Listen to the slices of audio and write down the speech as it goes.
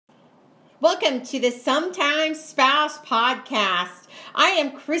Welcome to the Sometimes Spouse podcast. I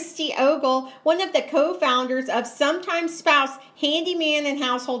am Christy Ogle, one of the co-founders of Sometimes Spouse Handyman and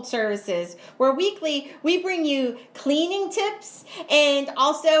Household Services, where weekly we bring you cleaning tips and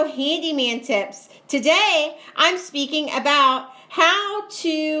also handyman tips. Today, I'm speaking about how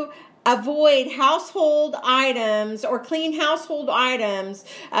to avoid household items or clean household items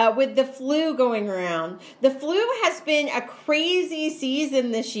with the flu going around. The flu has been a crazy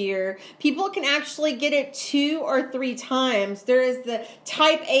season this year. People can actually get it 2 or 3 times. There is the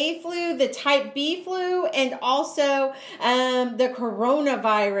type A flu, the type B flu, and also the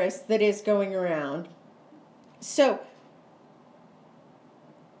coronavirus that is going around. So,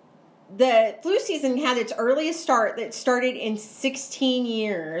 the flu season had its earliest start that started in 16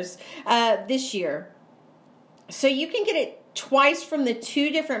 years this year. So you can get it twice from the 2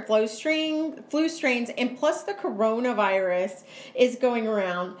 different flu strains, and plus the coronavirus is going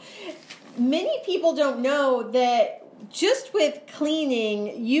around. Many people don't know that just with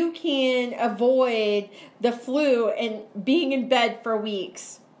cleaning, you can avoid the flu and being in bed for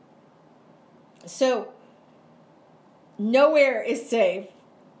weeks. So nowhere is safe.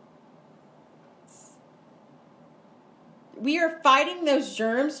 We are fighting those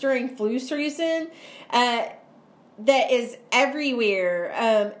germs during flu season that is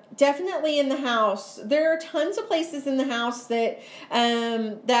everywhere. Definitely in the house. There are tons of places in the house that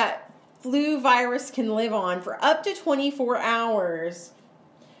that flu virus can live on for up to 24 hours.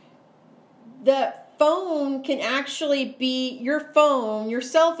 The phone can actually be, your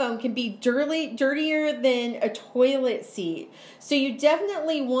cell phone can be dirtier than a toilet seat. So you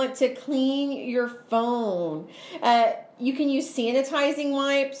definitely want to clean your phone. You can use sanitizing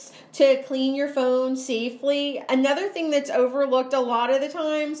wipes to clean your phone safely. Another thing that's overlooked a lot of the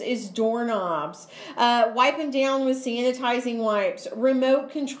times is doorknobs. Wipe them down with sanitizing wipes.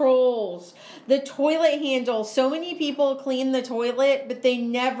 Remote controls. The toilet handle. So many people clean the toilet, but they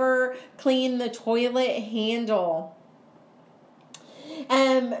never clean the toilet handle.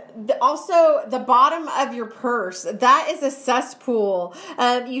 Also, the bottom of your purse, that is a cesspool.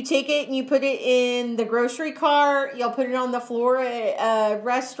 You take it and you put it in the grocery cart. You'll put it on the floor at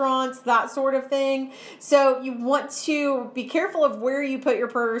restaurants, that sort of thing. So you want to be careful of where you put your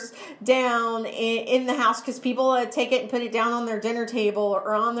purse down in the house, because people take it and put it down on their dinner table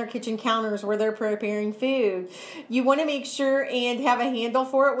or on their kitchen counters where they're preparing food. You want to make sure and have a handle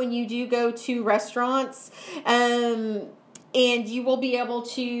for it when you do go to restaurants. And you will be able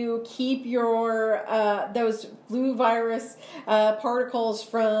to keep your those flu virus particles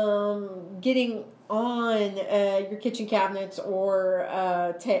from getting on your kitchen cabinets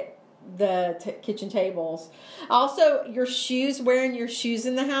or kitchen tables. Also, your shoes, wearing your shoes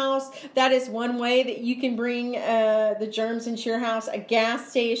in the house, that is one way that you can bring the germs into your house. A gas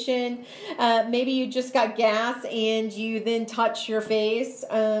station, maybe you just got gas and you then touch your face.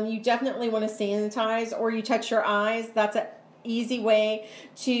 You definitely want to sanitize, or you touch your eyes. That's a easy way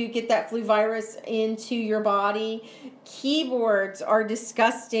to get that flu virus into your body. Keyboards are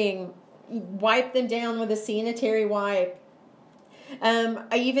disgusting. Wipe them down with a sanitary wipe. I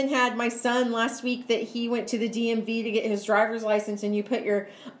even had my son last week that he went to the DMV to get his driver's license, and you put your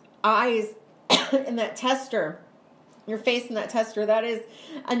eyes in that tester, your face in that tester. That is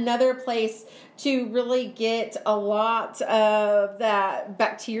another place to really get a lot of that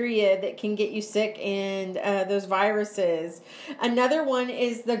bacteria that can get you sick, and those viruses. Another one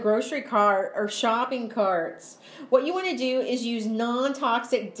is the grocery cart or shopping carts. What you want to do is use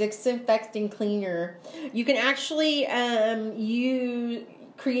non-toxic disinfecting cleaner. You can actually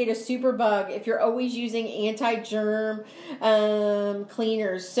create a super bug if you're always using anti-germ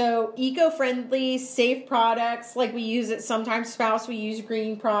cleaners. So eco-friendly, safe products like we use at Sometimes Spouse, we use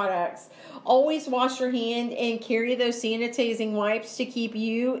green products. Always wash your hand and carry those sanitizing wipes to keep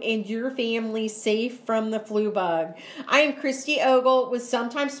you and your family safe from the flu bug. I am Christy Ogle with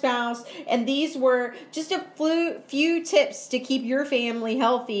Sometimes Spouse, and these were just a few tips to keep your family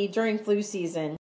healthy during flu season.